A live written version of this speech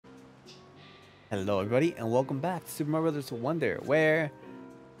Hello everybody and welcome back to Super Mario Bros. Wonder, where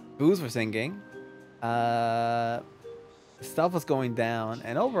booze were singing, stuff was going down,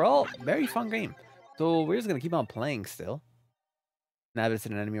 and overall, very fun game. So we're just gonna keep on playing still. Not it's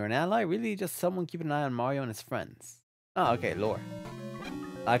an enemy or an ally, really just someone keeping an eye on Mario and his friends. Oh, okay, lore.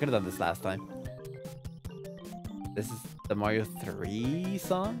 I could have done this last time. This is the Mario 3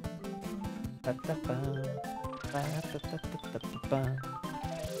 song.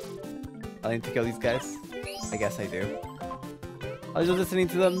 I need to kill these guys. I guess I do. I was just listening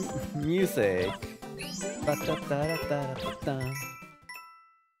to the music.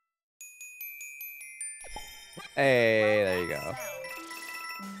 Hey, there you go.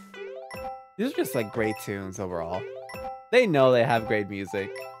 These are just like great tunes overall. They know they have great music.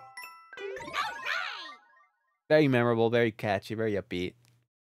 Very memorable, very catchy, very upbeat.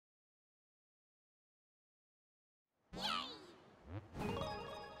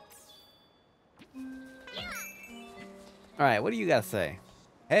 Alright, what do you guys say?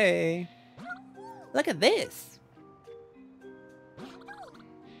 Hey! Look at this!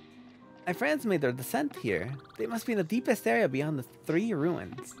 My friends made their descent here. They must be in the deepest area beyond the 3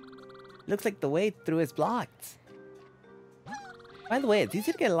 ruins. It looks like the way through is blocked. By the way, it's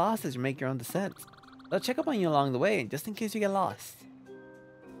easy to get lost as you make your own descent. I'll check up on you along the way, just in case you get lost.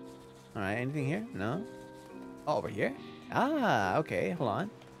 Alright, anything here? No? Oh, over here? Ah, okay, hold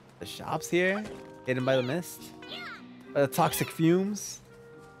on. The shop's here, hidden by the mist. Toxic fumes.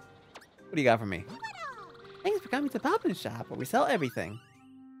 What do you got for me? Thanks for coming to Poppin' Shop, where we sell everything.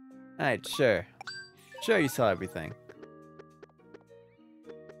 Alright, sure. Sure you sell everything.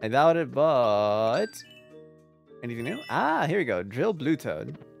 I doubt it, but... anything new? Ah, here we go. Drill Blue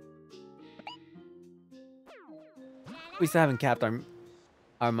Toad. We still haven't capped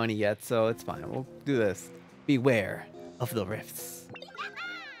our money yet, so it's fine. We'll do this. Beware of the rifts.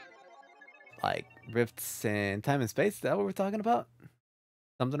 Like, rifts in time and space? Is that what we're talking about?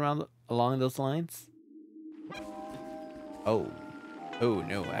 Something along those lines? Oh. Oh,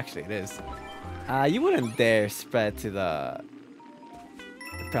 no, actually it is. You wouldn't dare spread to the...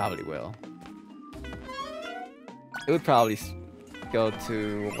 It probably will. It would probably go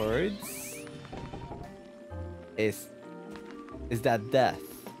towards... Is that death?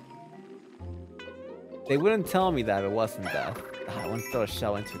 They wouldn't tell me that if it wasn't death. I want to throw a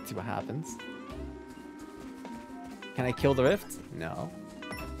shell into it, see what happens. Can I kill the rift? No.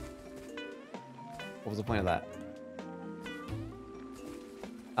 What was the point of that?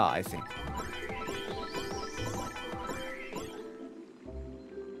 Oh, I see.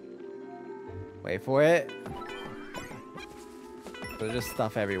 Wait for it. There's just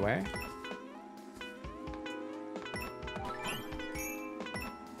stuff everywhere.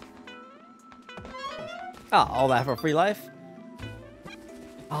 Oh, all that for free life?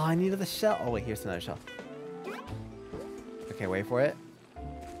 Oh, I needed the shell. Oh, wait, here's another shell. Okay, wait for it.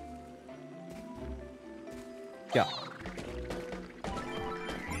 Go.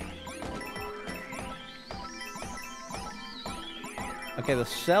 Okay, the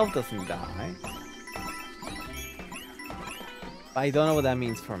shell doesn't die. But I don't know what that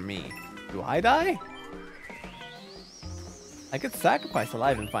means for me. Do I die? I could sacrifice a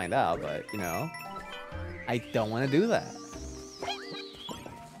life and find out, but, you know, I don't want to do that.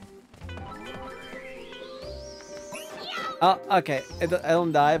 Oh, okay. I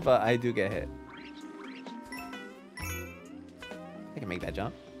don't die, but I do get hit. I can make that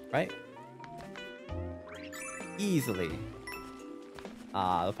jump, right? Easily.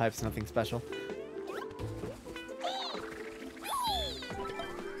 Ah, the pipe's nothing special.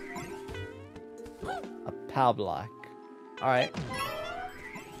 A PAL block. Alright.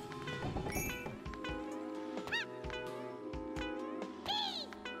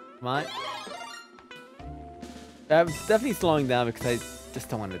 Come on. I'm definitely slowing down because I just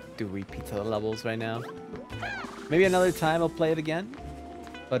don't want to do repeats of the levels right now. Maybe another time I'll play it again.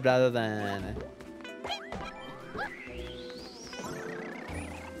 But rather than...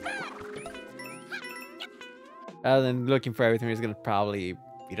 looking for everything, we're just going to probably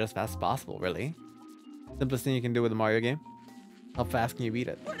beat it as fast as possible, really. Simplest thing you can do with a Mario game. How fast can you beat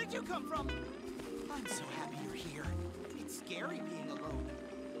it? Where did you come from? I'm so happy you're here. It's scary being alone.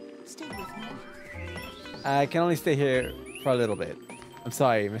 Stay with me. I can only stay here for a little bit. I'm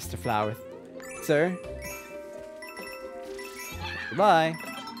sorry, Mr. Flower. Sir? Goodbye.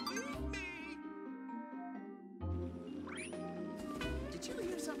 Did you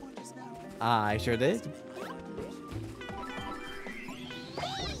hear someone just now? I sure did.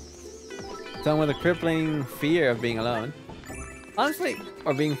 Someone with a crippling fear of being alone. Honestly,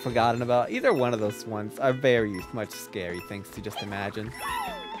 or being forgotten about. Either one of those ones are very much scary things to just imagine.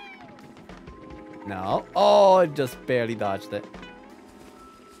 No. Oh, I just barely dodged it.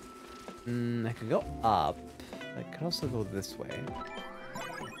 I could go up. I could also go this way.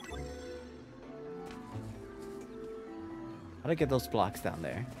 How do I get those blocks down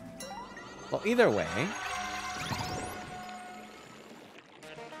there? Well, either way.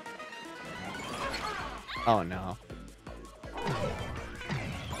 Oh no.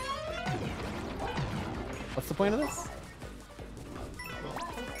 What's the point of this?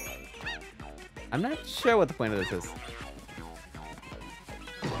 I'm not sure what the point of this is.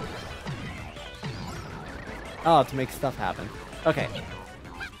 Oh, to make stuff happen. Okay.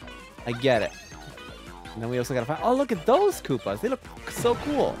 I get it. And then we also gotta find... Oh, look at those Koopas. They look so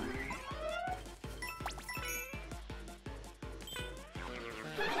cool.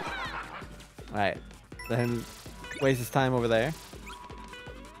 Alright. Then waste his time over there.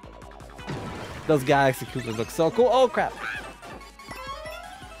 Those Galaxy Koopas look so cool. Oh, crap.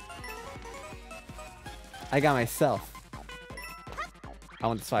 I got myself. I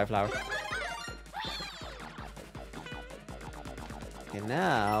want this fire flower. Okay,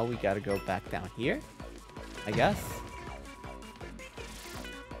 now we gotta go back down here, I guess.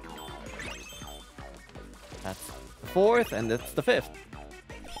 That's the 4th, and that's the 5th.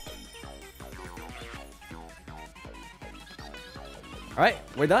 Alright,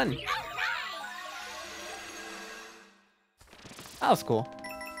 we're done. That was cool.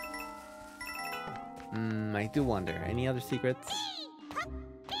 I do wonder, any other secrets?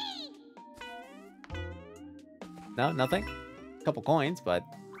 No, nothing? A couple coins, but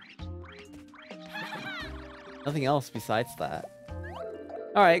nothing else besides that.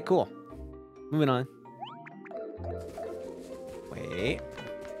 Alright, cool. Moving on. Wait.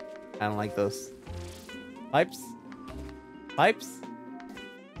 I don't like those. Pipes? Pipes?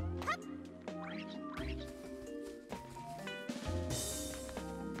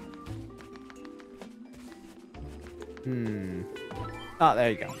 Oh,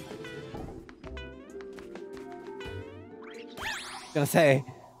 there you go. Gonna say,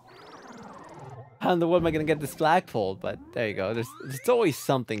 how in the world am I gonna get this flagpole? But there you go. There's always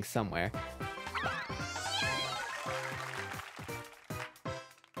something somewhere.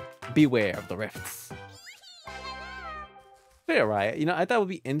 Beware of the rifts. Pretty alright. You know, I thought it would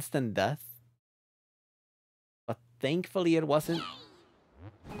be instant death, but thankfully it wasn't.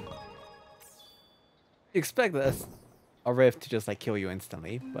 You expect this, a rift to just like kill you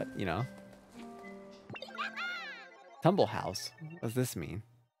instantly, but you know. Tumble house. What does this mean?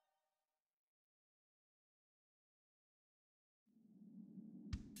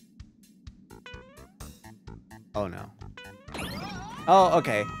 Oh no. Oh,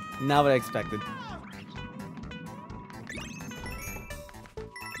 okay. Not what I expected.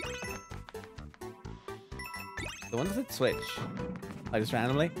 So when does it switch? Like just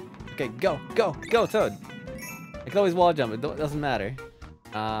randomly? Okay, go, go, go, Toad. I can always wall jump. It doesn't matter.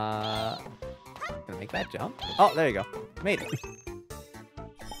 Gonna make that jump. Oh, there you go. Made it.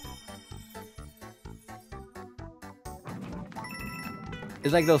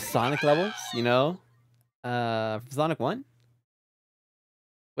 It's like those Sonic levels, you know? From Sonic 1?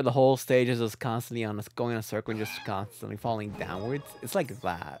 Where the whole stage is just constantly going in a circle and just constantly falling downwards. It's like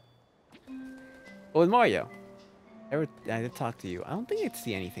that. But with Mario, I did talk to you. I don't think I'd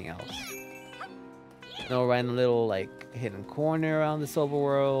see anything else. No random little like hidden corner around this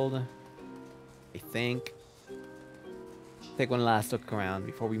overworld. I think. Take one last look around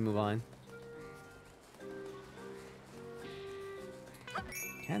before we move on.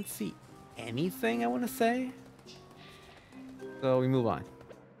 Can't see anything, I want to say. So we move on.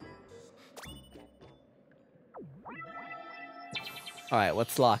 Alright,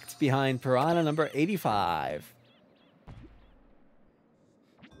 what's locked behind Piranha number 85?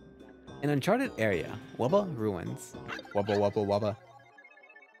 An uncharted area. Wubba Ruins. Wubba wubba wubba.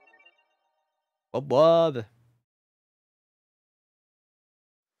 Wub wub. It's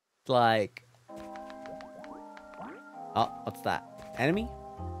like... Oh, what's that? Enemy?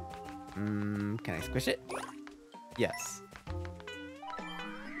 Can I squish it? Yes.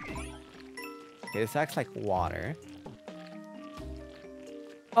 Okay, this acts like water.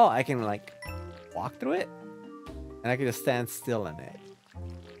 Oh, I can like walk through it? And I can just stand still in it.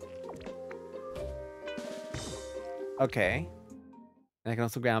 Okay. And I can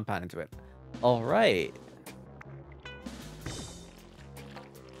also ground pound into it. Alright.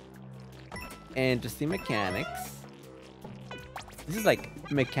 And just the mechanics. This is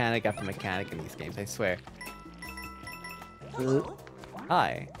like mechanic after mechanic in these games, I swear.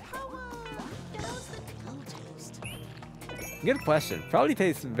 Hi. Good question. Probably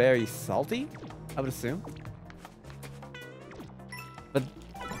tastes very salty, I would assume. But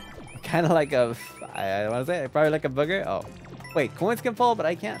kind of like a, I want to say, probably like a booger. Oh, wait, coins can fall, but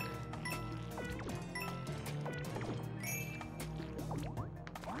I can't.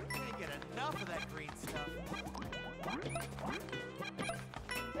 Can't get enough of that green stuff.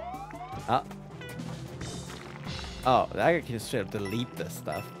 Oh. Oh, I can just straight up delete this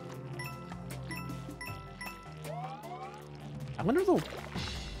stuff. I wonder if the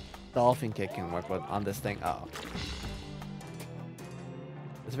dolphin kick can work with on this thing. Oh.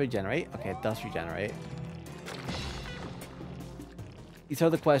 Does it regenerate? Okay, it does regenerate. These are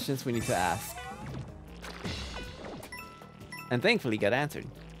the questions we need to ask. And thankfully get answered.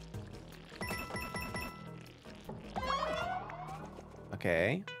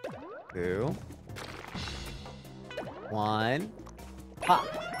 Okay. 2. 1. Ha!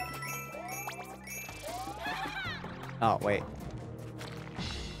 Oh, wait.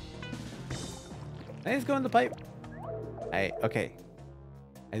 I just go in the pipe. Okay.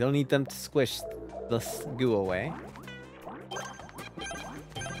 I don't need them to squish this goo away.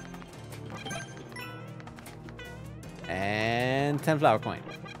 And 10 flower coin.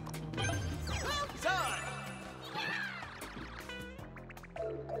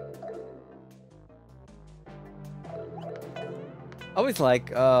 Always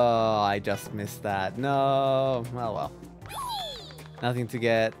like, oh, I just missed that. No. Oh well. Nothing to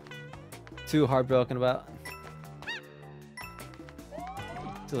get too heartbroken about.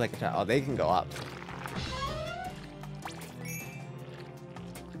 Feels like a child. Oh, they can go up.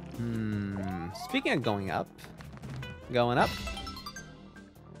 Speaking of going up. Going up.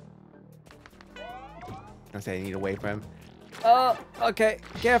 I say I need to wait for him. Oh, okay.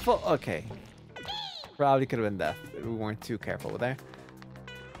 Careful. Okay. Probably could have been death. We weren't too careful there.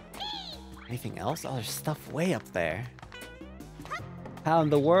 Anything else? Oh, there's stuff way up there. How in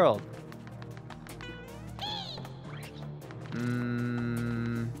the world?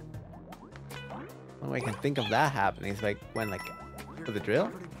 When I can think of that happening is like when, like, for the drill?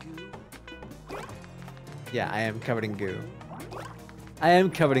 Yeah, I am covered in goo. I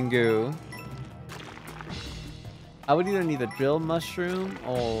am covered in goo. I would either need a drill mushroom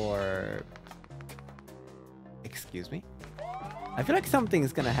or... Excuse me? I feel like something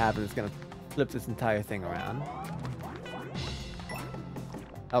is gonna happen. It's gonna flip this entire thing around.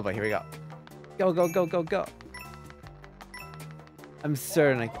 Oh, but here we go. Go, go, go, go, go. I'm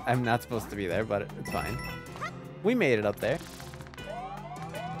certain I'm not supposed to be there, but it's fine. We made it up there.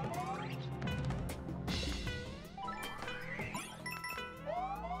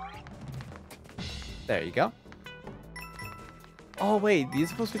 There you go. Oh, wait. These are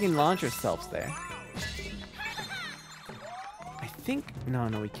supposed to be launch yourselves there. I think... No,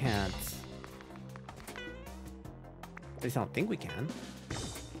 we can't. At least I don't think we can.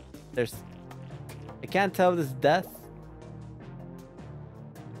 There's... I can't tell if this is death.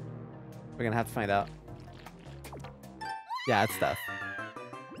 We're gonna have to find out. Yeah, it's death.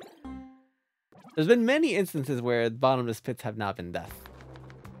 There's been many instances where bottomless pits have not been death.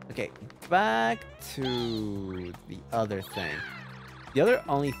 Okay, back to the other thing. The other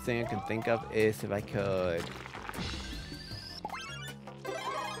only thing I can think of is if I could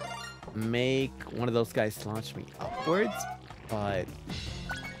make one of those guys launch me upwards, but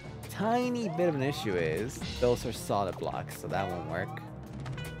tiny bit of an issue is those are solid blocks, so that won't work.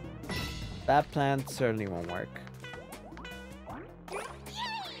 That plan certainly won't work. I feel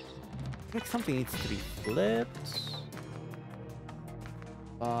like something needs to be flipped.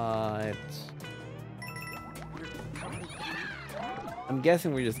 But... I'm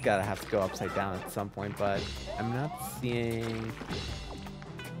guessing we just gotta have to go upside down at some point, but I'm not seeing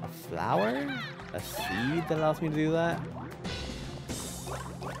a flower? A seed that allows me to do that?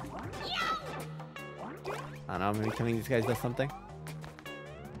 I don't know, maybe killing these guys does something?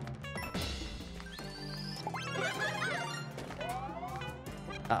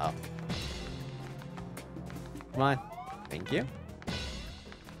 Uh-oh. Come on. Thank you.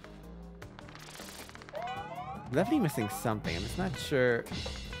 I'm definitely missing something. I'm just not sure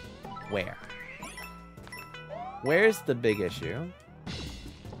where. Where's the big issue?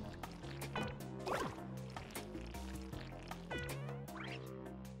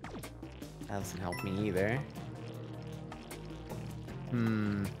 That doesn't help me either.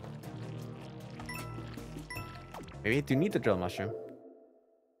 Maybe I do need the drill mushroom.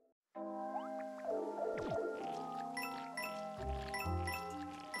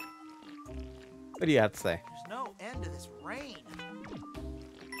 What do you have to say? There's no end to this rain.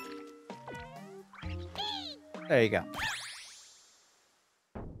 There you go.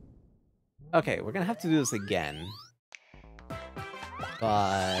 Okay, we're gonna have to do this again.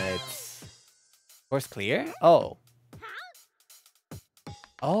 But... Course clear? Oh.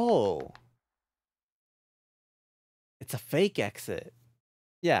 Oh. It's a fake exit.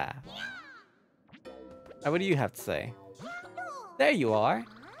 Yeah. What do you have to say? There you are.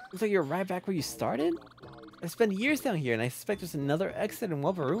 Looks like you're right back where you started. I spent years down here and I suspect there's another exit in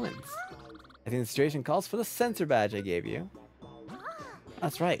Wubba Ruins. I think the situation calls for the sensor badge I gave you.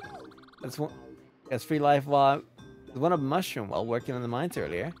 That's right. That's free life while one of mushroom while working on the mines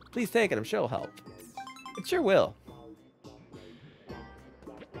earlier. Please take it, I'm sure it'll help. It sure will.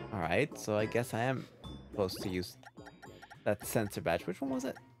 Alright, so I guess I am supposed to use that sensor badge. Which one was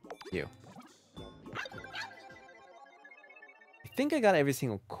it? You. I think I got every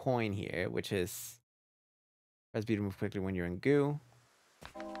single coin here, which is press B to move quickly when you're in goo.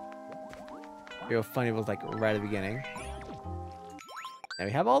 Real funny was like right at the beginning. Now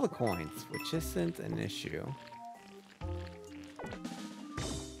we have all the coins, which isn't an issue.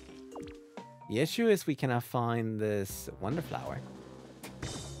 The issue is we cannot find this wonder flower.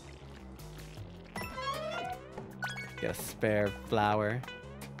 Get a spare flower.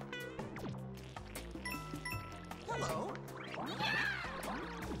 Hello.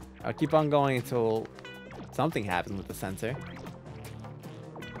 I'll keep on going until something happens with the sensor.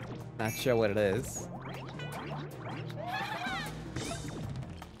 Not sure what it is.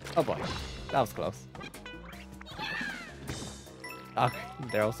 Oh boy, that was close. Okay,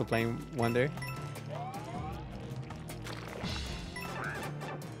 they're also playing Wonder.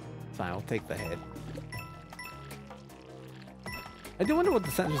 Fine, we'll take the hit. I do wonder what the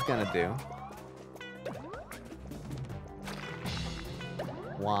sensor's gonna do.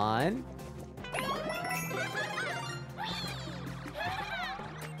 One.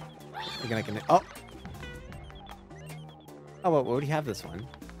 You're gonna connect. Oh! Oh, well, what do you have this one?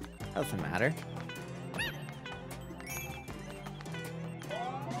 That doesn't matter.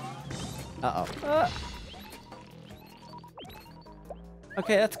 Uh-oh.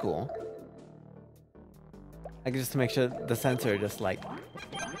 Okay, that's cool. Like, just to make sure the sensor just, like,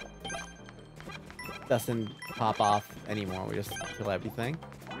 doesn't pop off anymore. We just kill everything.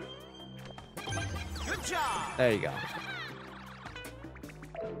 Good job. There you go.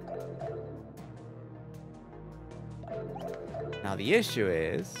 Now the issue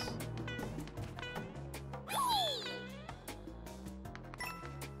is...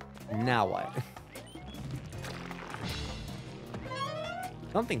 Now what?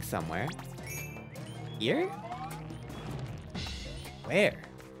 Something somewhere. Here? Where?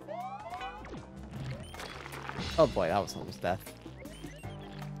 Oh boy, that was almost death.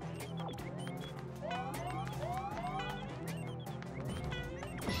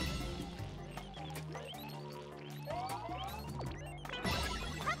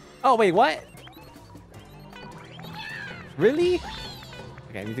 Oh wait, what? Really?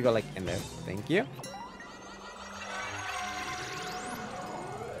 Okay, I need to go like in there. Thank you.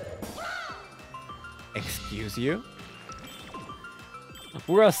 Excuse you?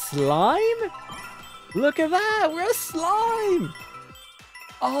 We're a slime? Look at that! We're a slime!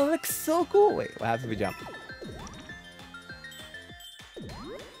 Oh, it looks so cool. Wait, what happens if we jump?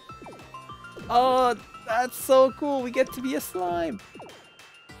 Oh, that's so cool. We get to be a slime.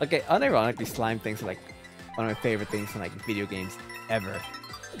 Okay, unironically, slime things are like one of my favorite things in like video games ever.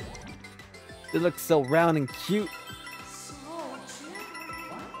 They look so round and cute.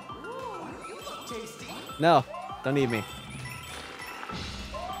 Tasty. No, don't need me.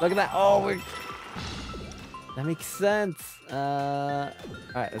 Look at that. Oh, we're... That makes sense. Alright,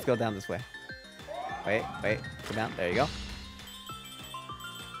 let's go down this way. Wait, go down. There you go.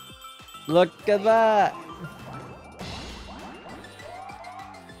 Look at that.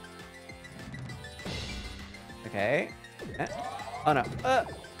 Okay. Oh no. I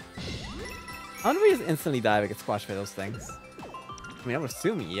wonder if we just instantly die if I get squashed by those things. I mean, I would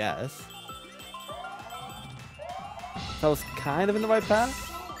assume yes. So I was kind of in the right path.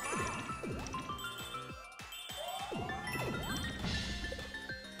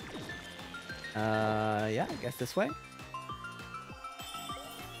 Yeah, I guess this way.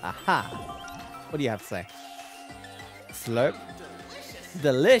 Aha. What do you have to say? Slurp.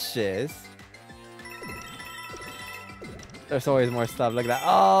 Delicious. There's always more stuff. Look at that.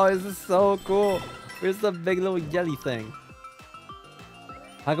 Oh, this is so cool. Where's the big little jelly thing?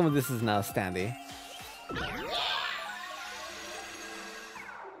 How come this is now standy?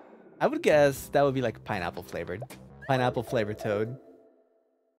 I would guess that would be like pineapple flavored. Pineapple flavored toad.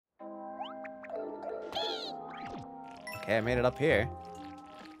 Okay, I made it up here.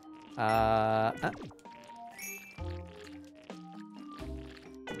 Oh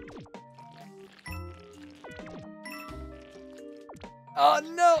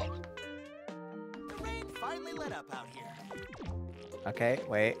no! The rain finally let up out here. Okay,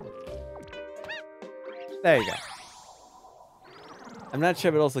 wait. There you go. I'm not sure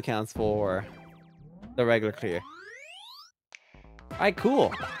if it also counts for the regular clear. Alright,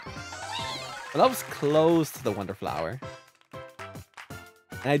 cool. Well, that was close to the Wonder Flower.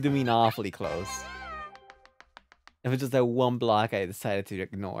 And I do mean awfully close. If it's just that one block I decided to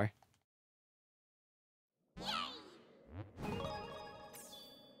ignore.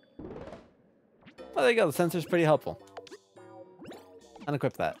 Well, there you go. The sensor's pretty helpful.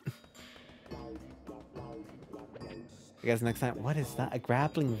 Unequip that. I guess next time. What is that? A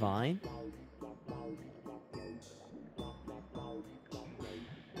grappling vine?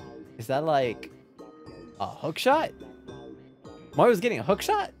 Is that like a hook shot? Mario's getting a hook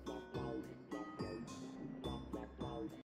shot?